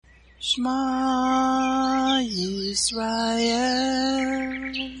Shema Yisrael,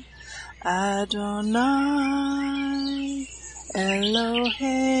 Adonai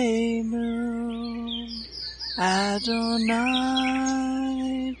Eloheinu, Adonai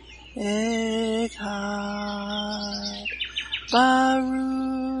Echad, Baruch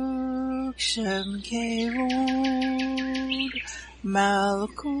Shem Kevod,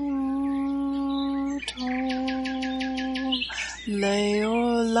 Malkuto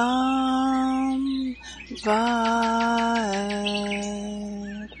Leolam Vaed.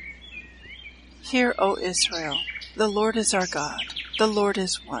 Hear, O Israel, the Lord is our God, the Lord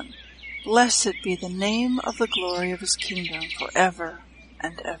is one. Blessed be the name of the glory of his kingdom forever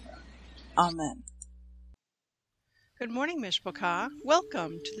and ever. Amen. Good morning, Mishpachah.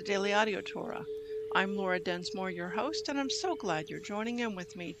 Welcome to the Daily Audio Torah. I'm Laura Densmore, your host, and I'm so glad you're joining in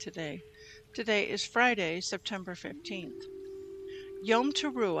with me today. Today is Friday, September 15th. Yom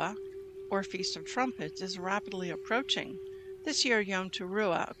Teruah, or Feast of Trumpets, is rapidly approaching. This year, Yom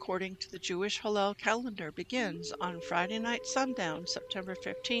Teruah, according to the Jewish Hillel calendar, begins on Friday night sundown, September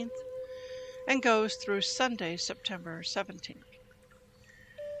 15th, and goes through Sunday, September 17th.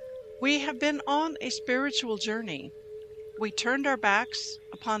 We have been on a spiritual journey. We turned our backs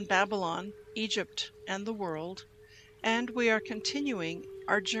upon Babylon, Egypt, and the world, and we are continuing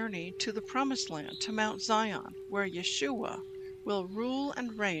our journey to the Promised Land, to Mount Zion, where Yeshua will rule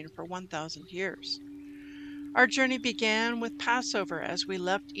and reign for 1,000 years. Our journey began with Passover as we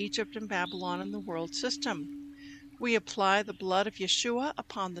left Egypt and Babylon in the world system. We apply the blood of Yeshua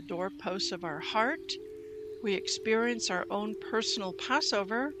upon the doorposts of our heart. We experience our own personal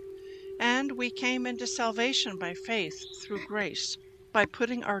Passover, and we came into salvation by faith through grace, by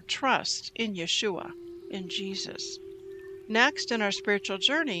putting our trust in Yeshua, in Jesus. Next, in our spiritual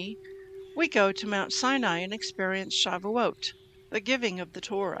journey, we go to Mount Sinai and experience Shavuot, the giving of the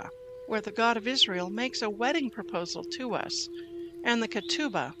Torah, where the God of Israel makes a wedding proposal to us, and the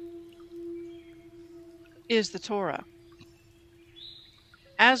ketubah is the Torah.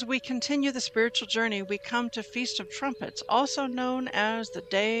 As we continue the spiritual journey, we come to Feast of Trumpets, also known as the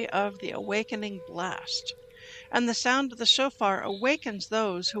Day of the Awakening Blast. And the sound of the shofar awakens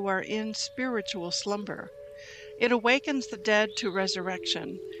those who are in spiritual slumber. It awakens the dead to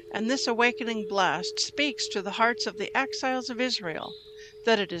resurrection, and this awakening blast speaks to the hearts of the exiles of Israel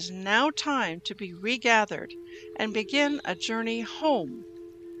that it is now time to be regathered and begin a journey home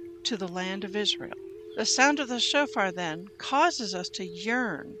to the land of Israel. The sound of the shofar, then, causes us to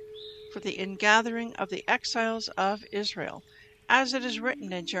yearn for the ingathering of the exiles of Israel, as it is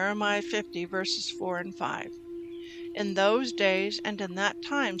written in Jeremiah 50, verses 4 and 5. In those days and in that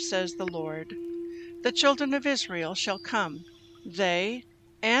time, says the Lord, the children of Israel shall come, they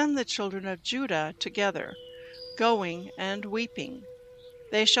and the children of Judah together, going and weeping.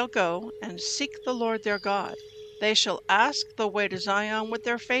 They shall go and seek the Lord their God. They shall ask the way to Zion with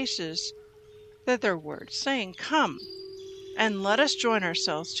their faces thitherward, saying, Come, and let us join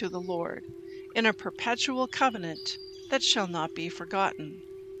ourselves to the Lord in a perpetual covenant that shall not be forgotten.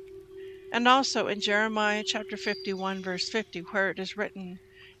 And also in Jeremiah chapter 51, verse 50, where it is written,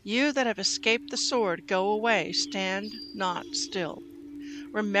 You that have escaped the sword, go away, stand not still.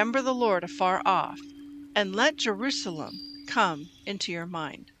 Remember the Lord afar off, and let Jerusalem come into your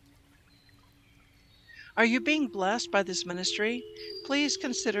mind. Are you being blessed by this ministry? Please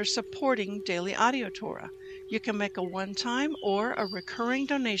consider supporting Daily Audio Torah. You can make a one-time or a recurring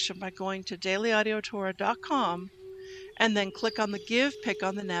donation by going to dailyaudiotorah.com and then click on the Give pick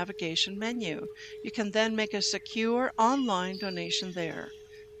on the navigation menu. You can then make a secure online donation there.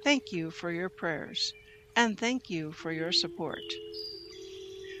 Thank you for your prayers, and thank you for your support.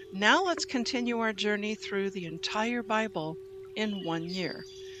 Now let's continue our journey through the entire Bible in 1 year.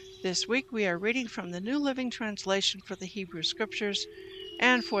 This week we are reading from the New Living Translation for the Hebrew Scriptures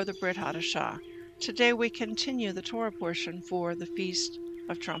and for the Brit Hadashah. Today we continue the Torah portion for the Feast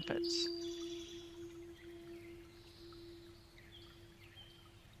of Trumpets.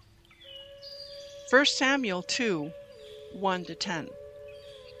 1 Samuel 2, 1-10.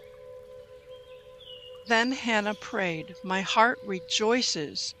 Then Hannah prayed, My heart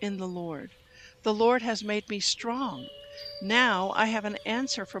rejoices in the Lord. The Lord has made me strong. Now I have an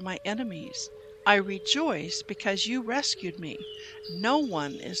answer for my enemies. I rejoice because you rescued me. No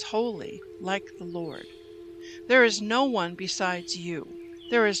one is holy like the Lord. There is no one besides you.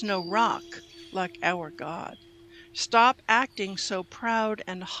 There is no rock like our God. Stop acting so proud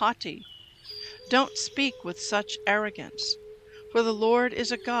and haughty. Don't speak with such arrogance, for the Lord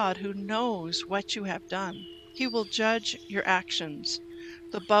is a God who knows what you have done. He will judge your actions.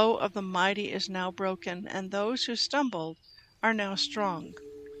 The bow of the mighty is now broken, and those who stumbled are now strong.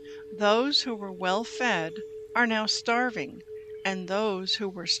 Those who were well fed are now starving, and those who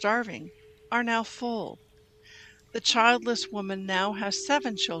were starving are now full. The childless woman now has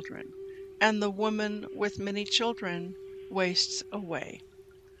 7 children, and the woman with many children wastes away.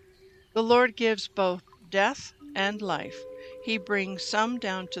 The Lord gives both death and life. He brings some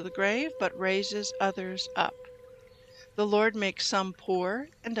down to the grave, but raises others up. The Lord makes some poor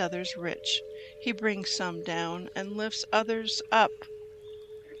and others rich. He brings some down and lifts others up.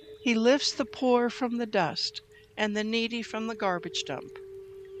 He lifts the poor from the dust and the needy from the garbage dump.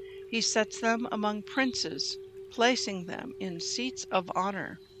 He sets them among princes, placing them in seats of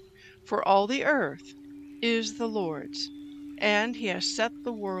honor. For all the earth is the Lord's, and he has set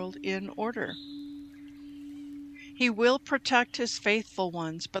the world in order. He will protect his faithful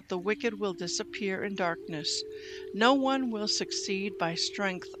ones, but the wicked will disappear in darkness. No one will succeed by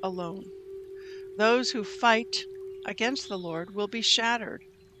strength alone. Those who fight against the Lord will be shattered.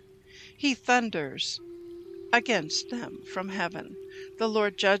 He thunders against them from heaven. The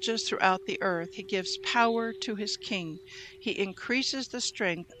Lord judges throughout the earth. He gives power to his king. He increases the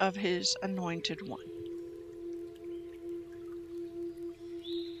strength of his anointed one.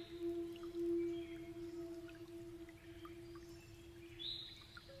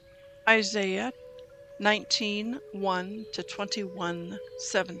 Isaiah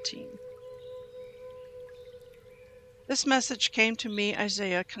 19:1-21:17. This message came to me,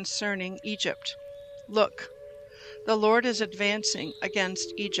 Isaiah, concerning Egypt. Look, the Lord is advancing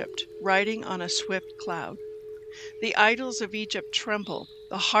against Egypt, riding on a swift cloud. The idols of Egypt tremble.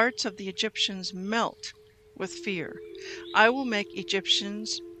 The hearts of the Egyptians melt with fear. I will make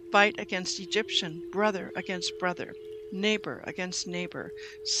Egyptians fight against Egyptian, brother against brother, neighbor against neighbor,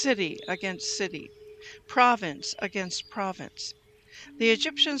 city against city, province against province. The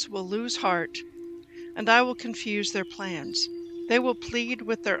Egyptians will lose heart, and I will confuse their plans. They will plead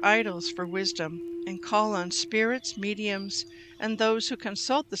with their idols for wisdom and call on spirits, mediums, and those who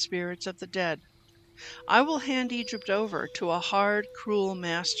consult the spirits of the dead. I will hand Egypt over to a hard, cruel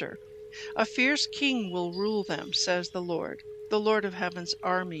master. A fierce king will rule them, says the Lord of heaven's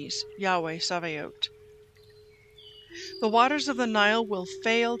armies, Yahweh Sabaoth. The waters of the Nile will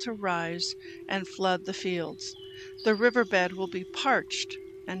fail to rise and flood the fields. The riverbed will be parched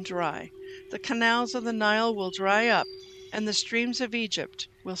and dry. The canals of the Nile will dry up, and the streams of Egypt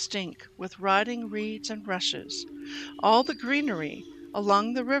will stink with rotting reeds and rushes. All the greenery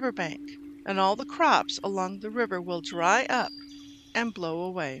along the river bank and all the crops along the river will dry up and blow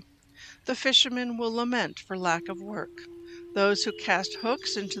away. The fishermen will lament for lack of work. Those who cast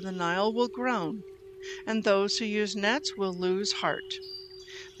hooks into the Nile will groan, and those who use nets will lose heart.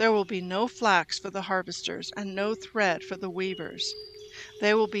 There will be no flax for the harvesters and no thread for the weavers.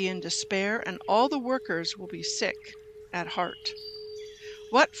 They will be in despair, and all the workers will be sick at heart.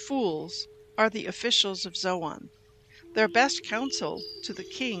 What fools are the officials of Zoan! Their best counsel to the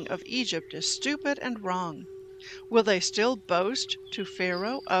king of Egypt is stupid and wrong. Will they still boast to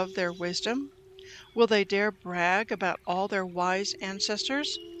Pharaoh of their wisdom? Will they dare brag about all their wise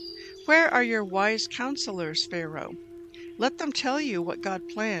ancestors? Where are your wise counselors, Pharaoh? Let them tell you what God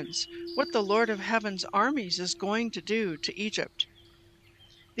plans, what the Lord of heaven's armies is going to do to Egypt.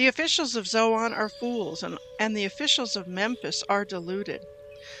 The officials of Zoan are fools, and the officials of Memphis are deluded.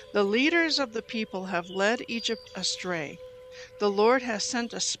 The leaders of the people have led Egypt astray. The Lord has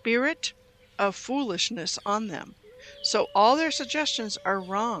sent a spirit of foolishness on them. So all their suggestions are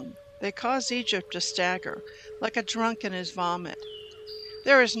wrong. They cause Egypt to stagger, like a drunk in his vomit.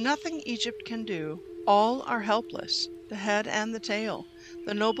 There is nothing Egypt can do. All are helpless, the head and the tail,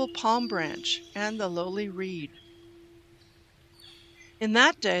 the noble palm branch and the lowly reed. In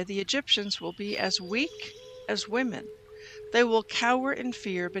that day the Egyptians will be as weak as women. They will cower in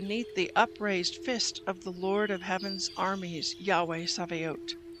fear beneath the upraised fist of the Lord of heaven's armies, Yahweh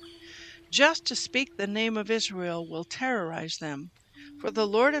Sabaoth. Just to speak the name of Israel will terrorize them, for the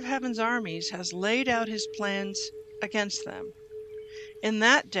Lord of heaven's armies has laid out his plans against them. In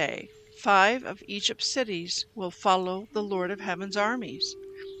that day 5 of Egypt's cities will follow the Lord of heaven's armies.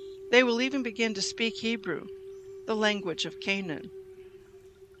 They will even begin to speak Hebrew, the language of Canaan.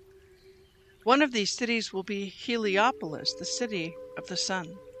 One of these cities will be Heliopolis, the city of the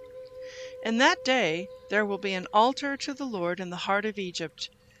sun. In that day there will be an altar to the Lord in the heart of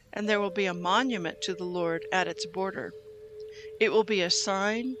Egypt, and there will be a monument to the Lord at its border. It will be a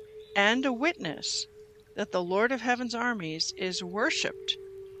sign and a witness that the Lord of heaven's armies is worshipped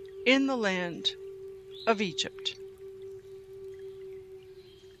in the land of Egypt.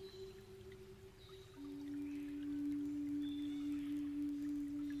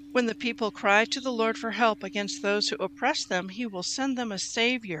 When the people cry to the Lord for help against those who oppress them, he will send them a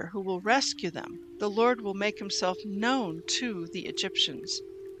Savior who will rescue them. The Lord will make himself known to the Egyptians.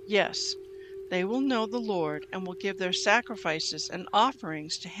 Yes, they will know the Lord and will give their sacrifices and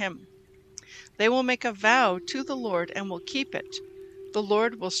offerings to him. They will make a vow to the Lord and will keep it. The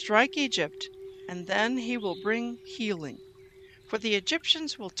Lord will strike Egypt, and then he will bring healing. For the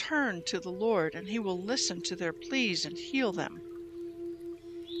Egyptians will turn to the Lord, and he will listen to their pleas and heal them.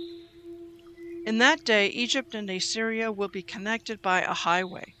 In that day, Egypt and Assyria will be connected by a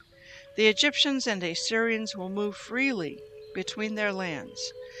highway. The Egyptians and Assyrians will move freely between their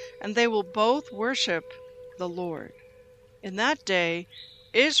lands, and they will both worship the Lord. In that day,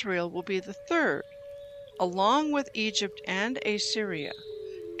 Israel will be the third, along with Egypt and Assyria,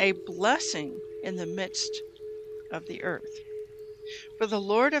 a blessing in the midst of the earth. For the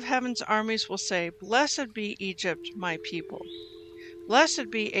Lord of heaven's armies will say, Blessed be Egypt, my people. Blessed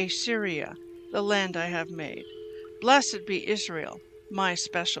be Assyria, the land I have made. Blessed be Israel, my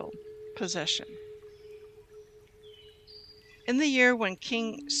special possession. In the year when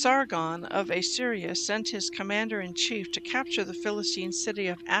King Sargon of Assyria sent his commander-in-chief to capture the Philistine city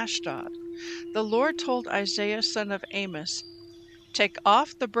of Ashdod, the Lord told Isaiah son of Amos, Take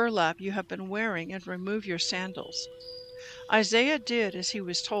off the burlap you have been wearing and remove your sandals. Isaiah did as he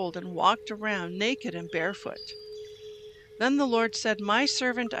was told and walked around naked and barefoot. Then the Lord said, My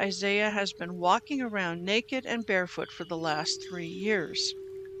servant Isaiah has been walking around naked and barefoot for the last 3 years.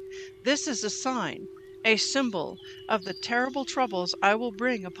 This is a sign, a symbol of the terrible troubles I will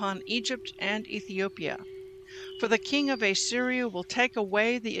bring upon Egypt and Ethiopia. For the king of Assyria will take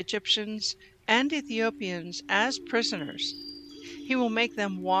away the Egyptians and Ethiopians as prisoners. He will make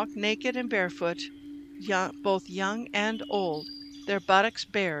them walk naked and barefoot, both young and old, their buttocks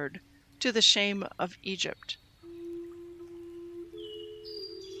bared, to the shame of Egypt.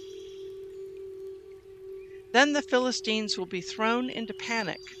 Then the Philistines will be thrown into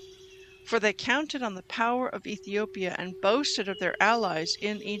panic, for they counted on the power of Ethiopia and boasted of their allies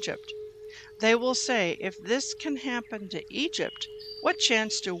in Egypt. They will say, If this can happen to Egypt, what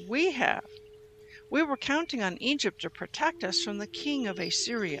chance do we have? We were counting on Egypt to protect us from the king of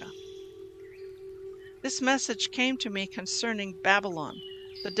Assyria. This message came to me concerning Babylon,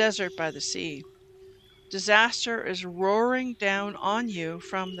 the desert by the sea. Disaster is roaring down on you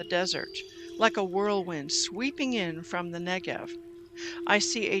from the desert, like a whirlwind sweeping in from the Negev. I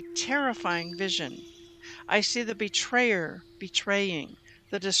see a terrifying vision. I see the betrayer betraying,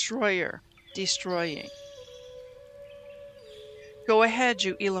 the destroyer destroying. Go ahead,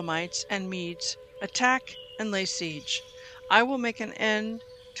 you Elamites and Medes, attack and lay siege. I will make an end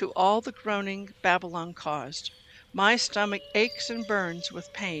to all the groaning Babylon caused. My stomach aches and burns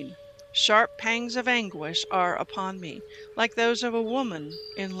with pain. Sharp pangs of anguish are upon me, like those of a woman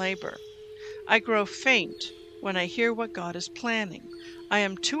in labor. I grow faint when I hear what God is planning. I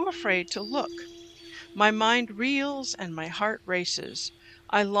am too afraid to look. My mind reels and my heart races.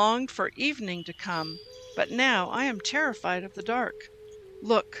 I longed for evening to come, but now I am terrified of the dark.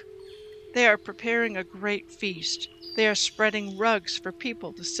 Look, they are preparing a great feast. They are spreading rugs for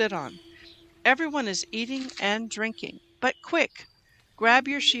people to sit on. Everyone is eating and drinking. But quick, grab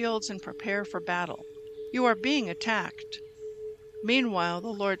your shields and prepare for battle. You are being attacked. Meanwhile, the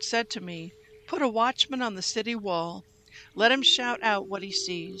Lord said to me, Put a watchman on the city wall. Let him shout out what he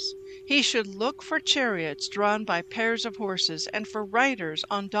sees. He should look for chariots drawn by pairs of horses and for riders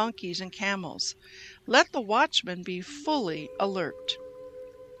on donkeys and camels. Let the watchman be fully alert.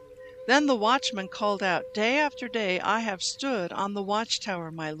 Then the watchman called out, Day after day I have stood on the watchtower,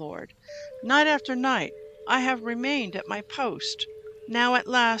 my Lord. Night after night I have remained at my post. Now at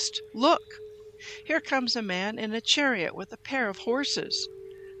last, look! Here comes a man in a chariot with a pair of horses.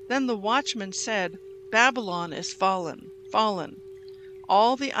 Then the watchman said, Babylon is fallen, fallen.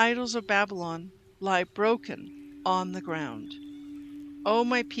 All the idols of Babylon lie broken on the ground. O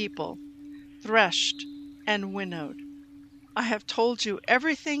my people, threshed and winnowed, I have told you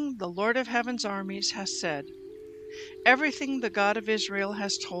everything the Lord of heaven's armies has said, everything the God of Israel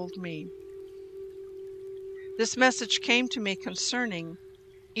has told me. This message came to me concerning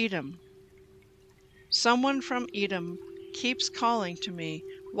Edom. Someone from Edom keeps calling to me,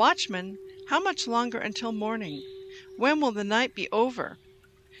 Watchman, how much longer until morning? When will the night be over?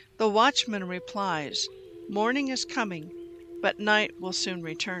 The watchman replies, Morning is coming, but night will soon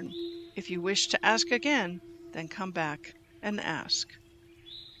return. If you wish to ask again, then come back and ask.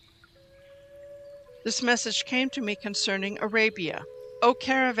 This message came to me concerning Arabia. O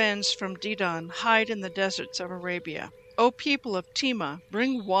caravans from Dedan, hide in the deserts of Arabia. O people of Tema,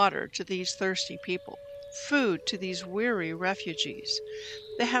 bring water to these thirsty people, food to these weary refugees.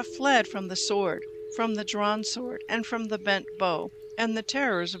 They have fled from the sword, from the drawn sword, and from the bent bow, and the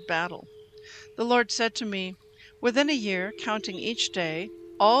terrors of battle. The Lord said to me, Within a year, counting each day,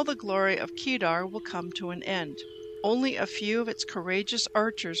 all the glory of Kedar will come to an end. Only a few of its courageous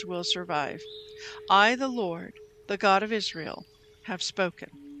archers will survive. I, the Lord, the God of Israel, have spoken.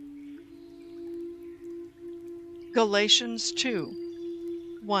 Galatians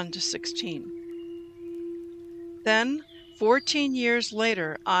 2, 1-16. Then, 14 years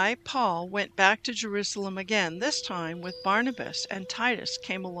later, I, Paul, went back to Jerusalem again. This time with Barnabas, and Titus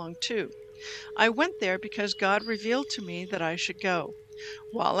came along too. I went there because God revealed to me that I should go.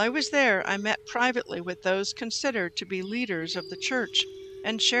 While I was there, I met privately with those considered to be leaders of the church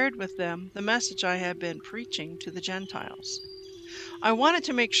and shared with them the message I had been preaching to the Gentiles. I wanted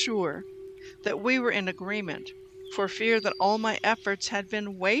to make sure that we were in agreement, for fear that all my efforts had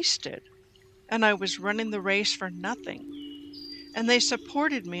been wasted and I was running the race for nothing. And they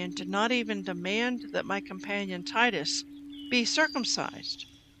supported me and did not even demand that my companion Titus be circumcised,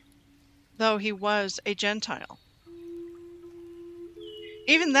 though he was a Gentile.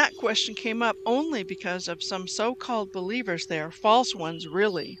 Even that question came up only because of some so-called believers there, false ones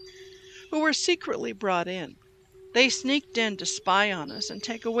really, who were secretly brought in. They sneaked in to spy on us and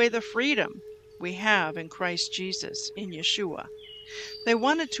take away the freedom we have in Christ Jesus, in Yeshua. They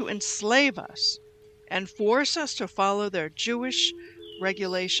wanted to enslave us and force us to follow their Jewish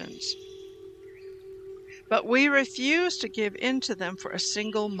regulations. But we refused to give in to them for a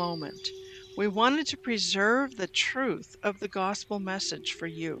single moment. We wanted to preserve the truth of the gospel message for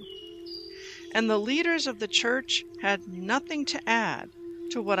you. And the leaders of the church had nothing to add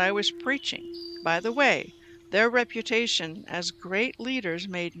to what I was preaching. By the way, their reputation as great leaders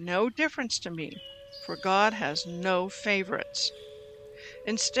made no difference to me, for God has no favorites.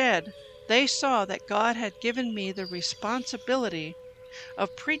 Instead, they saw that God had given me the responsibility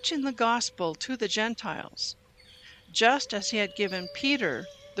of preaching the gospel to the Gentiles, just as he had given Peter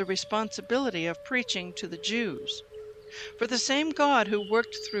the responsibility of preaching to the Jews. For the same God who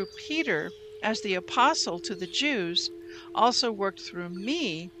worked through Peter as the apostle to the Jews also worked through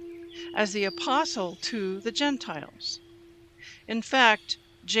me as the apostle to the Gentiles. In fact,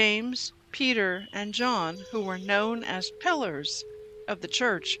 James, Peter, and John, who were known as pillars of the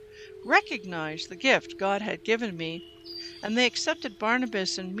church, recognized the gift God had given me, and they accepted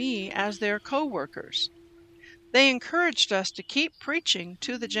Barnabas and me as their co-workers. They encouraged us to keep preaching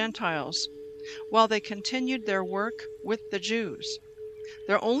to the Gentiles while they continued their work with the Jews.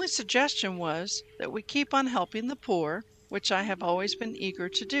 Their only suggestion was that we keep on helping the poor, which I have always been eager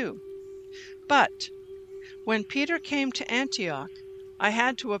to do. But when Peter came to Antioch, I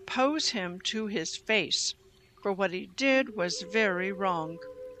had to oppose him to his face, for what he did was very wrong.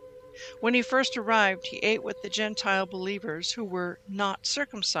 When he first arrived, he ate with the Gentile believers who were not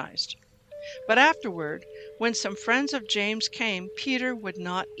circumcised. But afterward, when some friends of James came, Peter would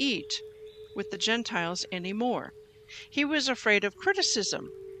not eat with the Gentiles any more. He was afraid of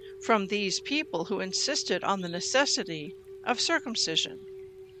criticism from these people who insisted on the necessity of circumcision.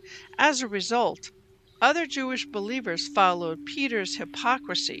 As a result, other Jewish believers followed Peter's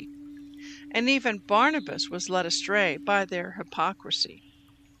hypocrisy, and even Barnabas was led astray by their hypocrisy.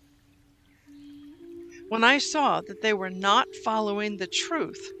 When I saw that they were not following the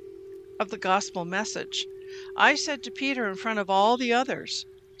truth of the gospel message, I said to Peter in front of all the others,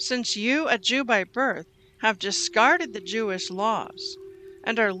 "Since you, a Jew by birth, have discarded the Jewish laws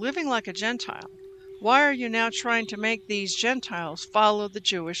and are living like a Gentile, why are you now trying to make these Gentiles follow the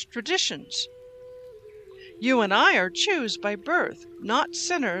Jewish traditions? You and I are Jews by birth, not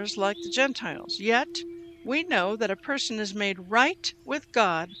sinners like the Gentiles. Yet we know that a person is made right with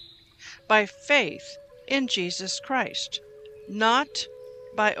God by faith in Jesus Christ, not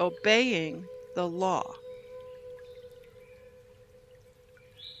by obeying the law.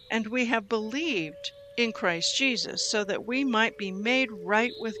 And we have believed in Christ Jesus so that we might be made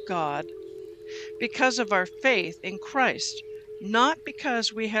right with God because of our faith in Christ, not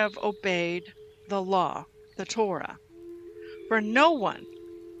because we have obeyed the law, the Torah. For no one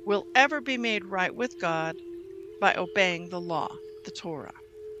will ever be made right with God by obeying the law, the Torah."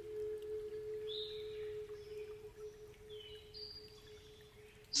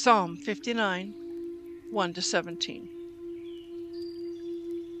 Psalm 59, 1-17.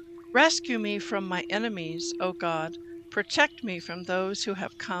 Rescue me from my enemies, O God. Protect me from those who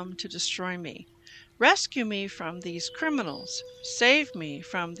have come to destroy me. Rescue me from these criminals. Save me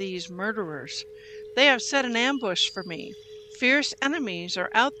from these murderers. They have set an ambush for me. Fierce enemies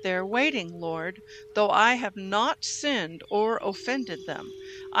are out there waiting, Lord, though I have not sinned or offended them.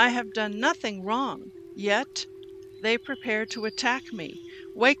 I have done nothing wrong, yet they prepare to attack me.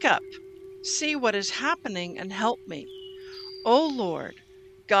 Wake up, see what is happening, and help me. O Lord,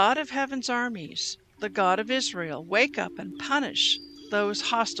 God of heaven's armies, the God of Israel, wake up and punish those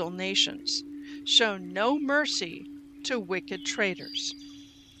hostile nations. Show no mercy to wicked traitors.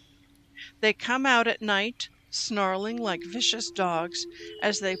 They come out at night, snarling like vicious dogs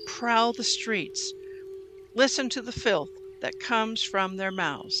as they prowl the streets. Listen to the filth that comes from their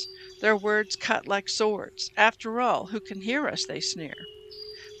mouths. Their words cut like swords. After all, who can hear us, they sneer.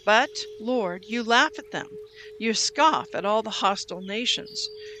 But, Lord, you laugh at them. You scoff at all the hostile nations.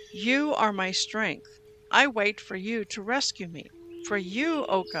 You are my strength. I wait for you to rescue me. For you,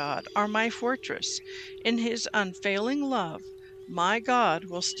 O God, are my fortress. In his unfailing love, my God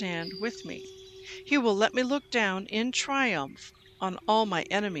will stand with me. He will let me look down in triumph on all my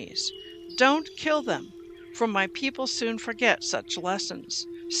enemies. Don't kill them, for my people soon forget such lessons.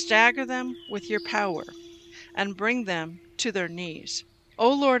 Stagger them with your power and bring them to their knees.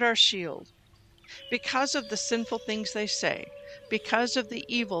 O Lord, our shield, because of the sinful things they say, because of the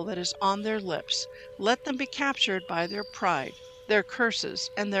evil that is on their lips, let them be captured by their pride, their curses,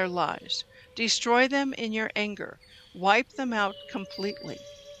 and their lies. Destroy them in your anger. Wipe them out completely.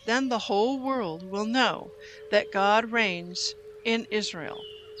 Then the whole world will know that God reigns in Israel.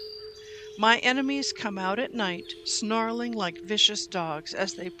 My enemies come out at night, snarling like vicious dogs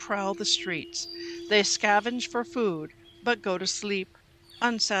as they prowl the streets. They scavenge for food, but go to sleep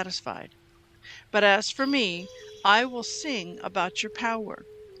unsatisfied. But as for me, I will sing about your power.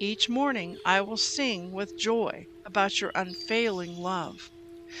 Each morning I will sing with joy about your unfailing love.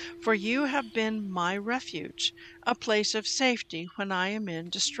 For you have been my refuge, a place of safety when I am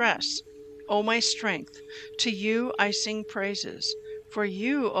in distress. O my strength, to you I sing praises. For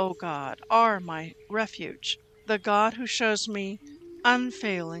you, O God, are my refuge, the God who shows me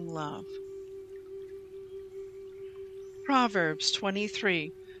unfailing love. Proverbs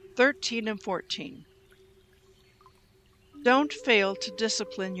 23:13 and 14. Don't fail to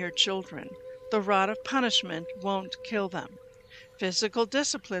discipline your children. The rod of punishment won't kill them. Physical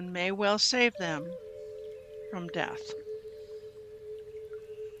discipline may well save them from death.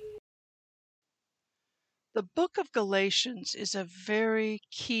 The book of Galatians is a very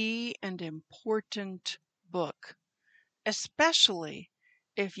key and important book, especially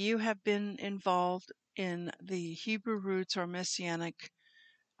if you have been involved in the Hebrew roots or Messianic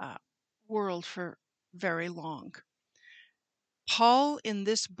uh, world for very long. Paul in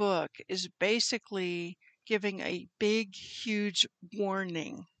this book is basically giving a big, huge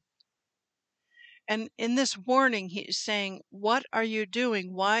warning. And in this warning, he is saying, what are you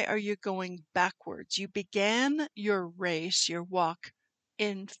doing? Why are you going backwards? You began your race, your walk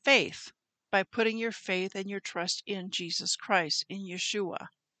in faith by putting your faith and your trust in Jesus Christ, in Yeshua.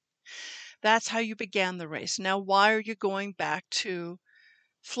 That's how you began the race. Now, why are you going back to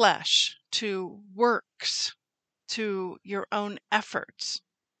flesh, to works, to your own efforts?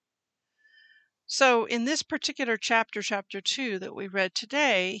 So in this particular chapter, chapter 2 that we read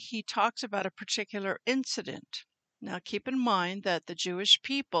today, he talks about a particular incident. Now keep in mind that the Jewish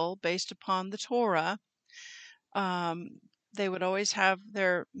people, based upon the Torah, they would always have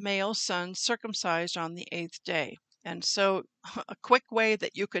their male sons circumcised on the 8th day. And so a quick way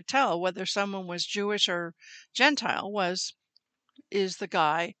that you could tell whether someone was Jewish or Gentile is the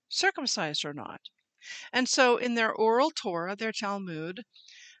guy circumcised or not? And so in their oral Torah, their Talmud,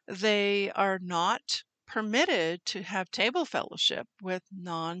 they are not permitted to have table fellowship with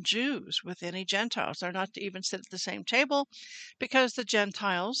non-Jews, with any Gentiles. They're not to even sit at the same table because the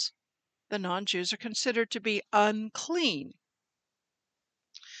Gentiles, the non-Jews, are considered to be unclean.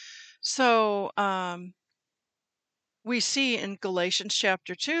 So we see in Galatians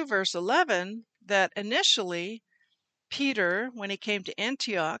chapter 2, verse 11, that initially Peter, when he came to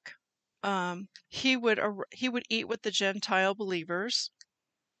Antioch, he would eat with the Gentile believers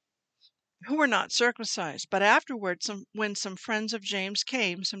who were not circumcised. But afterwards, when some friends of James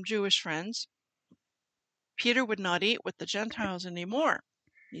came, some Jewish friends, Peter would not eat with the Gentiles anymore.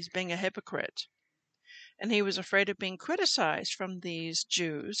 He's being a hypocrite. And he was afraid of being criticized from these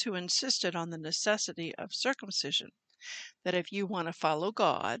Jews who insisted on the necessity of circumcision, that if you want to follow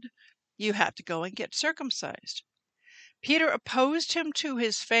God, you have to go and get circumcised. Peter opposed him to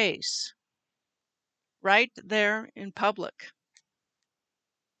his face, right there in public.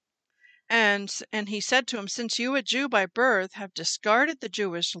 And he said to him, since you, a Jew by birth, have discarded the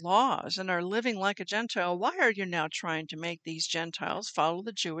Jewish laws and are living like a Gentile, why are you now trying to make these Gentiles follow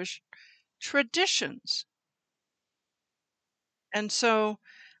the Jewish traditions? And so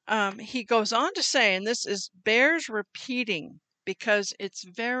he goes on to say, and bears repeating because it's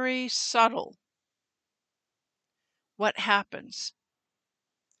very subtle what happens.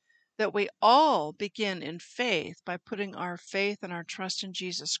 that we all begin in faith by putting our faith and our trust in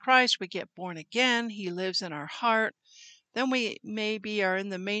Jesus Christ. We get born again. He lives in our heart. Then we maybe are in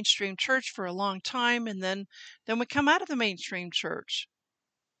the mainstream church for a long time, and then we come out of the mainstream church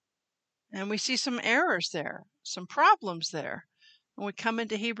and we see some errors there, some problems there. And we come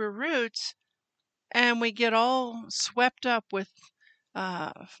into Hebrew roots and we get all swept up with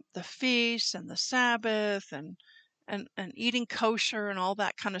the feasts and the Sabbath and eating kosher and all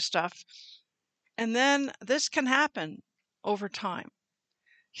that kind of stuff. And then this can happen over time.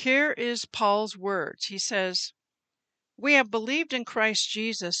 Here is Paul's words. He says, "We have believed in Christ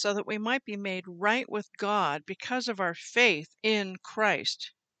Jesus so that we might be made right with God because of our faith in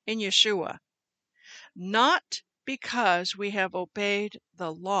Christ, in Yeshua, not because we have obeyed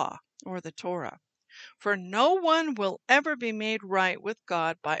the law or the Torah. For no one will ever be made right with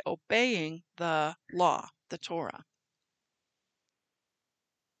God by obeying the law, the Torah."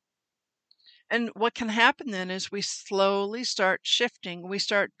 And what can happen then is we slowly start shifting. We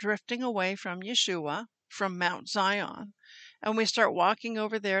start drifting away from Yeshua, from Mount Zion, and we start walking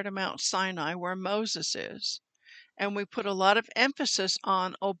over there to Mount Sinai where Moses is. And we put a lot of emphasis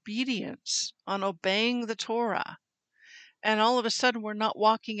on obedience, on obeying the Torah. And all of a sudden, we're not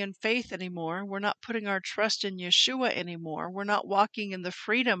walking in faith anymore. We're not putting our trust in Yeshua anymore. We're not walking in the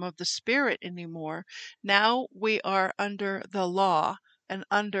freedom of the Spirit anymore. Now we are under the law and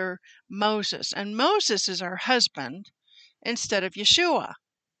under Moses. And Moses is our husband instead of Yeshua.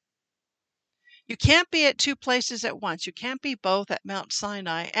 You can't be at two places at once. You can't be both at Mount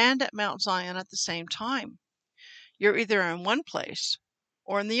Sinai and at Mount Zion at the same time. You're either in one place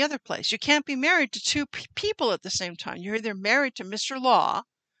or in the other place. You can't be married to two people at the same time. You're either married to Mr. Law,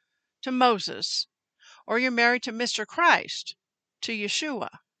 to Moses, or you're married to Mr. Christ, to Yeshua.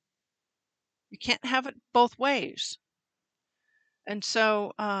 You can't have it both ways. And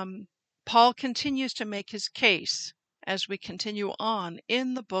so Paul continues to make his case as we continue on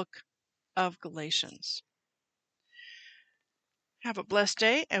in the book of Galatians. Have a blessed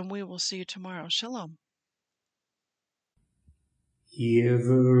day, and we will see you tomorrow. Shalom.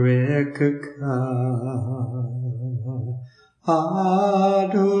 Yevrekka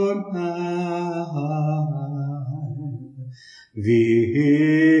Adonai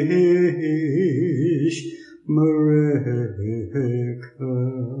Vish Mereka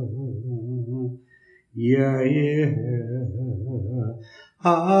Yair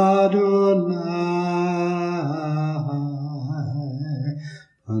Adonai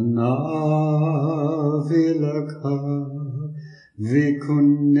Panavilaka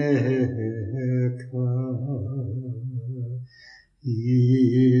Vikuneka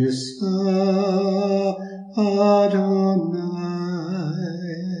Isa Adonai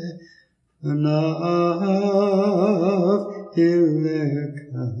Panav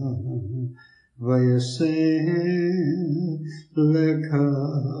Ileka Vayasen Leka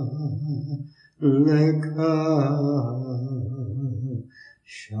Leka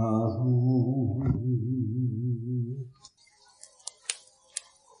Shalom.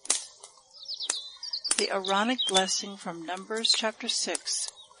 The Aaronic blessing from Numbers chapter 6,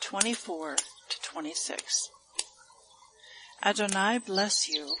 24 to 26. Adonai bless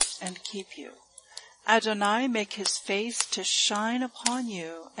you and keep you. Adonai make his face to shine upon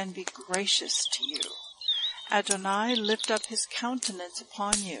you and be gracious to you. Adonai lift up his countenance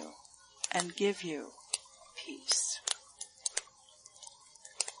upon you and give you peace.